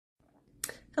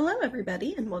Hello,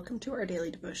 everybody, and welcome to our daily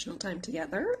devotional time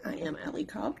together. I am Allie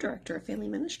Cobb, Director of Family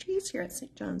Ministries here at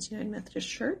St. John's United Methodist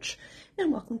Church,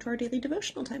 and welcome to our daily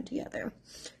devotional time together.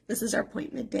 This is our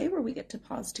point midday where we get to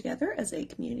pause together as a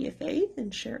community of faith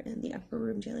and share in the Upper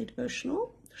Room Daily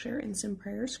Devotional, share in some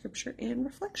prayer, scripture, and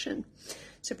reflection.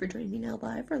 So if you're joining me now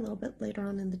live or a little bit later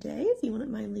on in the day, if you wouldn't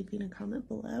mind leaving a comment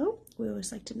below, we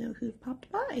always like to know who've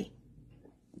popped by.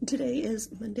 Today is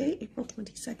Monday, April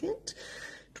 22nd.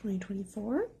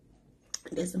 2024.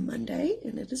 It is a Monday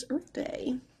and it is Earth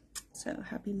Day. So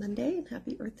happy Monday and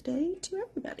happy Earth Day to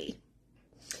everybody.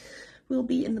 We'll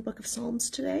be in the book of Psalms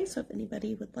today, so if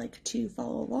anybody would like to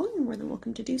follow along, you're more than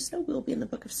welcome to do so. We'll be in the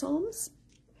book of Psalms.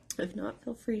 If not,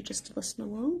 feel free just to listen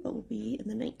along, but we'll be in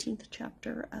the 19th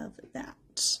chapter of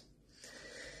that.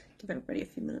 Give everybody a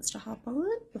few minutes to hop on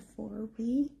before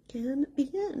we can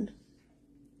begin.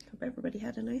 Hope everybody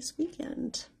had a nice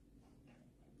weekend.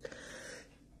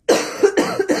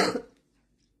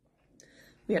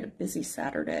 We had a busy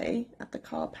Saturday at the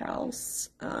Cobb House.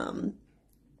 I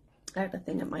had a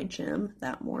thing at my gym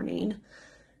that morning.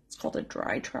 It's called a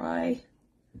dry try.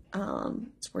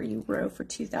 It's where you row for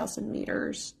 2,000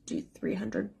 meters, do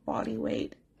 300 body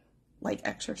weight like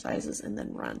exercises, and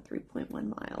then run 3.1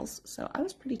 miles. So I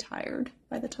was pretty tired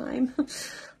by the time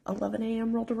 11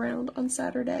 a.m. rolled around on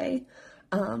Saturday.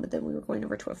 But then we were going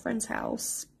over to a friend's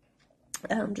house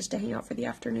just to hang out for the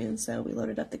afternoon. So we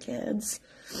loaded up the kids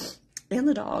and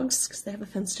the dogs because they have a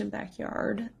fenced-in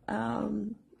backyard.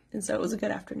 And so it was a good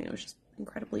afternoon. It was just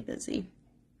incredibly busy.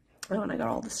 Oh, and I got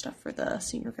all the stuff for the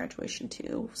senior graduation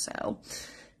too. So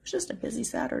it was just a busy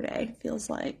Saturday. Feels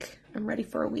like I'm ready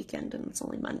for a weekend and it's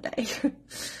only Monday.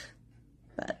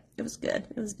 But it was good.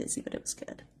 It was busy, but it was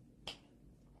good.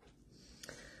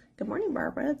 Good morning,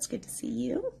 Barbara. It's good to see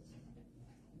you.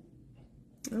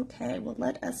 Okay, well,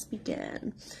 let us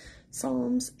begin.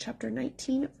 Psalms chapter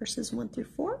 19, verses 1 through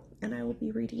 4, and I will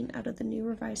be reading out of the New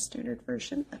Revised Standard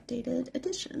Version, Updated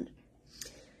Edition.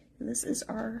 And this is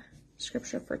our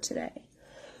scripture for today.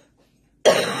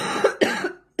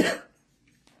 The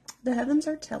heavens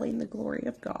are telling the glory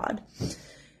of God,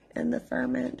 and the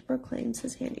firmament proclaims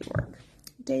his handiwork.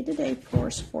 Day to day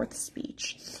pours forth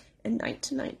speech, and night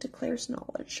to night declares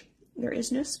knowledge. There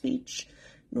is no speech,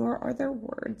 nor are there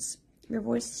words. Their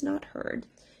voice is not heard,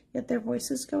 yet their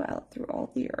voices go out through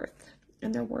all the earth,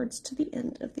 and their words to the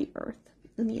end of the earth.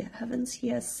 In the heavens he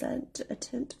has set a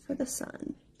tent for the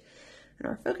sun. And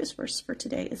our focus verse for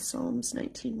today is Psalms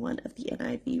 19:1 of the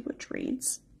NIV, which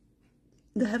reads,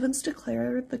 "The heavens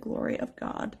declare the glory of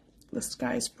God. The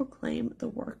skies proclaim the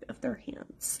work of their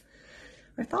hands."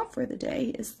 Our thought for the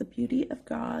day is the beauty of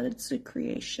God's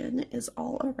creation is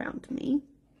all around me.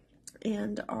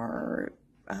 And our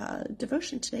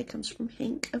devotion today comes from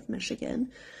Hank of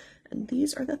Michigan, and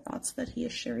these are the thoughts that he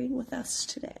is sharing with us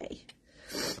today.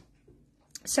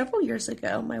 Several years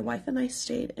ago, my wife and I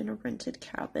stayed in a rented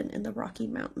cabin in the Rocky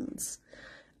Mountains.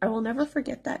 I will never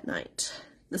forget that night.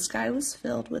 The sky was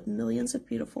filled with millions of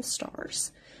beautiful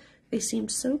stars. They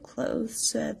seemed so close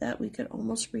so that we could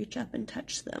almost reach up and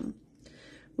touch them.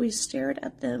 We stared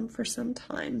at them for some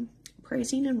time,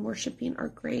 praising and worshiping our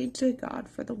great God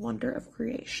for the wonder of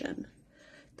creation.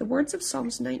 The words of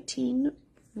Psalms 19,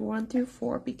 1 through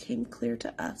 4 became clear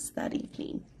to us that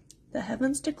evening. The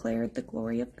heavens declared the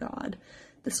glory of God.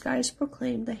 The skies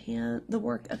proclaimed the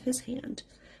work of his hand.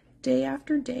 Day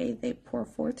after day they pour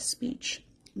forth speech.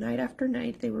 Night after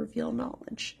night they reveal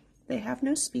knowledge. They have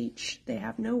no speech. They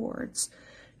have no words.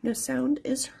 No sound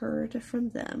is heard from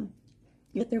them.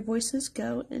 Yet their voices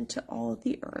go into all of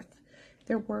the earth.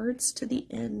 Their words to the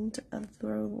end of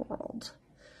the world.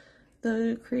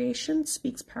 The creation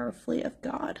speaks powerfully of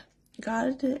God.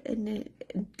 God's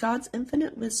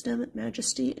infinite wisdom,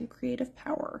 majesty, and creative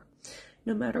power.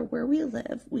 No matter where we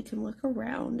live, we can look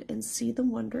around and see the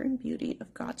wonder and beauty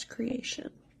of God's creation.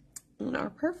 And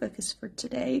our prayer focus for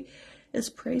today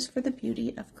is praise for the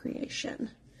beauty of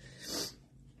creation.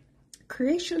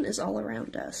 Creation is all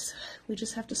around us. We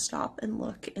just have to stop and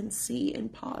look and see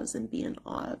and pause and be in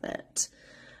awe of it.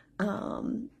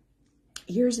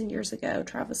 Years and years ago,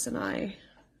 Travis and I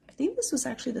think this was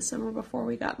actually the summer before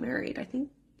we got married.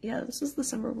 This was the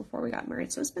summer before we got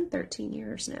married, so it's been 13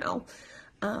 years now.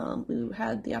 We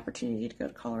had the opportunity to go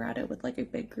to Colorado with like a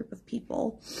big group of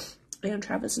people, and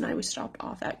Travis and I, we stopped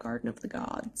off at Garden of the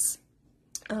Gods.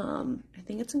 I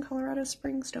think it's in Colorado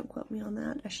Springs, don't quote me on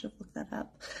that, I should have looked that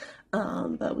up.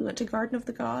 But we went to Garden of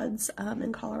the Gods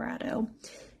in Colorado.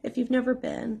 If you've never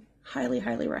been, highly,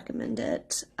 highly recommend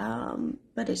it.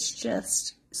 But it's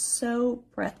just so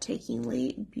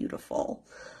breathtakingly beautiful.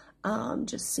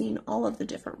 Just seeing all of the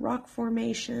different rock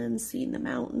formations, seeing the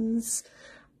mountains,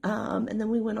 And then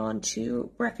we went on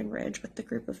to Breckenridge with the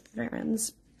group of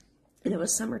friends. And it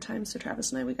was summertime, so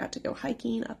Travis and I, we got to go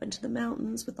hiking up into the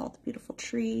mountains with all the beautiful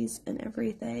trees and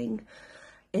everything.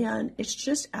 And it's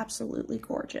just absolutely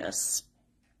gorgeous.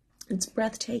 It's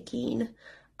breathtaking.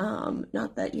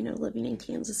 Not that, living in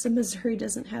Kansas and Missouri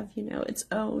doesn't have, its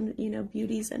own,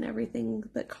 beauties and everything,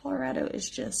 but Colorado is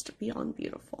just beyond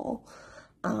beautiful.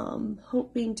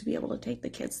 Hoping to be able to take the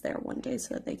kids there one day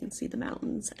so that they can see the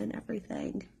mountains and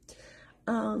everything.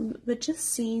 But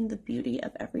just seeing the beauty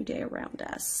of every day around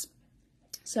us.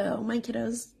 So my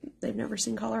kiddos, they've never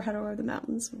seen Colorado or the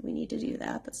mountains. We need to do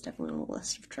that. That's definitely on the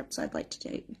list of trips I'd like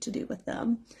to do with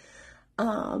them.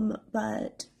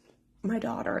 But my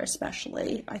daughter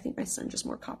especially, I think my son just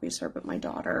more copies her, but my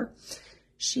daughter,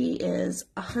 she is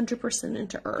 100%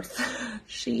 into Earth.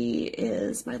 She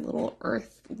is my little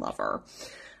Earth lover.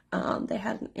 They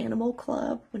had an animal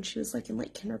club when she was in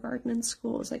kindergarten and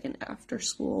school. It was an after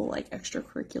school,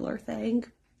 extracurricular thing.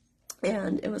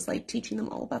 And it was teaching them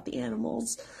all about the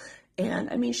animals. And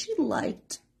I mean, she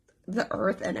liked the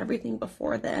earth and everything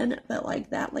before then, but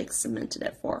that cemented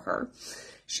it for her.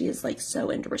 She is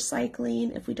so into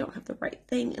recycling. If we don't have the right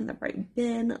thing in the right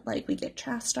bin, we get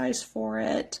chastised for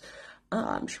it.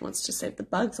 She wants to save the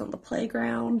bugs on the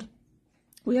playground.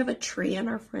 We have a tree in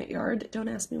our front yard. Don't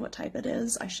ask me what type it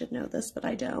is. I should know this, but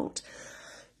I don't.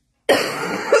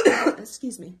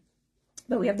 Excuse me.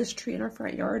 But we have this tree in our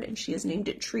front yard, and she has named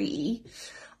it Tree.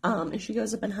 And she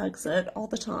goes up and hugs it all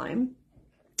the time.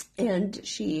 And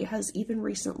she has even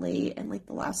recently, in the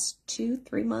last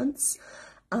 2-3 months,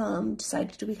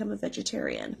 decided to become a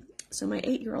vegetarian. So my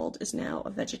 8-year-old is now a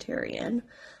vegetarian,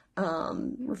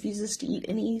 refuses to eat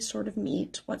any sort of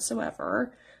meat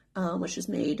whatsoever, which has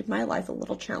made my life a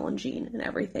little challenging and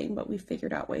everything, but we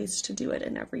figured out ways to do it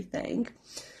and everything.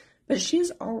 But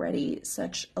she's already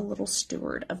such a little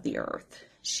steward of the earth.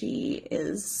 She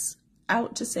is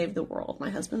out to save the world. My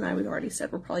husband and I, we've already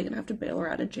said we're probably going to have to bail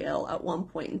her out of jail at one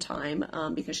point in time,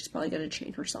 because she's probably going to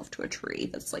chain herself to a tree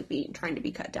that's trying to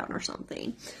be cut down or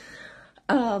something.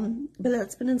 But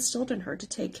that's been instilled in her to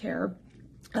take care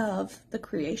of the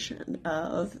creation,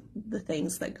 of the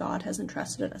things that God has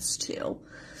entrusted us to.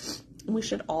 And we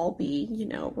should all be,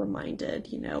 reminded,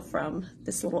 from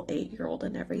this little 8-year-old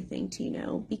and everything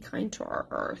to, be kind to our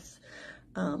earth,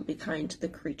 be kind to the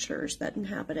creatures that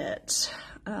inhabit it,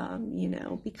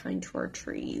 be kind to our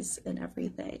trees and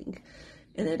everything.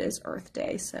 And it is Earth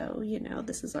Day, so,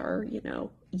 this is our,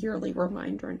 yearly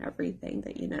reminder and everything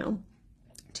that,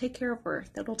 take care of Earth,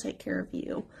 it'll take care of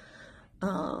you.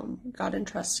 God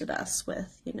entrusted us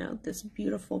with, this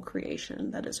beautiful creation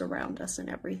that is around us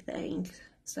and everything.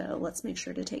 So let's make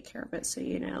sure to take care of it. So,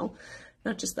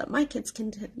 not just that my kids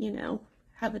can,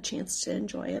 have a chance to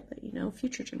enjoy it, but,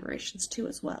 future generations too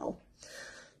as well.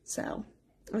 So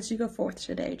as you go forth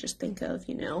today, just think of,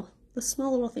 the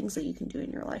small little things that you can do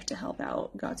in your life to help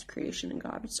out God's creation and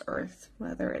God's earth,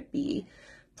 whether it be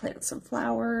plant some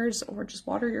flowers or just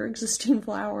water your existing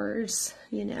flowers,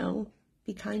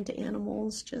 be kind to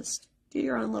animals, just do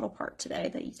your own little part today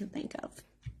that you can think of.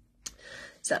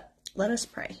 So let us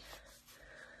pray.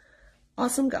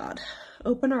 Awesome God,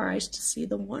 open our eyes to see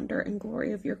the wonder and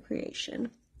glory of your creation.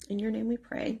 In your name we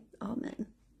pray. Amen.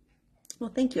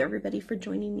 Well, thank you everybody for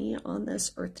joining me on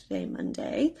this Earth Day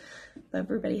Monday.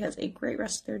 Everybody has a great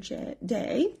rest of their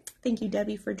day. Thank you,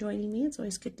 Debbie, for joining me. It's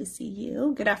always good to see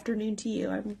you. Good afternoon to you.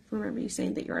 I remember you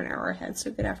saying that you're an hour ahead,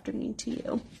 so good afternoon to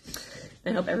you.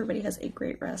 I hope everybody has a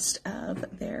great rest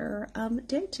of their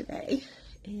day today.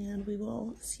 And we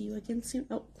will see you again soon.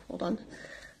 Oh, hold on.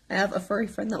 I have a furry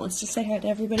friend that wants to say hi to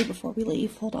everybody before we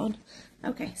leave. Hold on.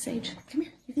 Okay, Sage, come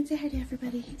here. You can say hi to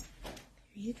everybody. Here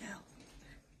you go.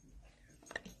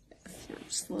 I'm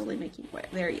slowly making way.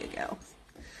 There you go.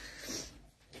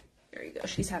 There you go.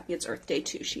 She's happy it's Earth Day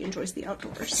too. She enjoys the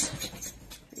outdoors.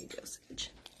 There you go,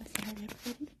 Sage. Say hi to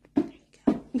everybody. There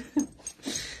you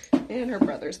go. And her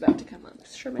brother's about to come up.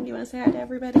 Sherman, do you want to say hi to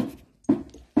everybody? Can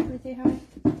we say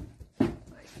hi?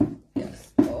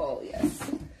 Yes. Oh,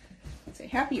 yes. Say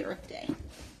Happy Earth Day.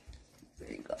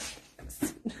 There you go.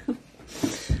 Yes.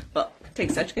 Well,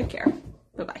 take such good care.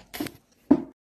 Bye-bye.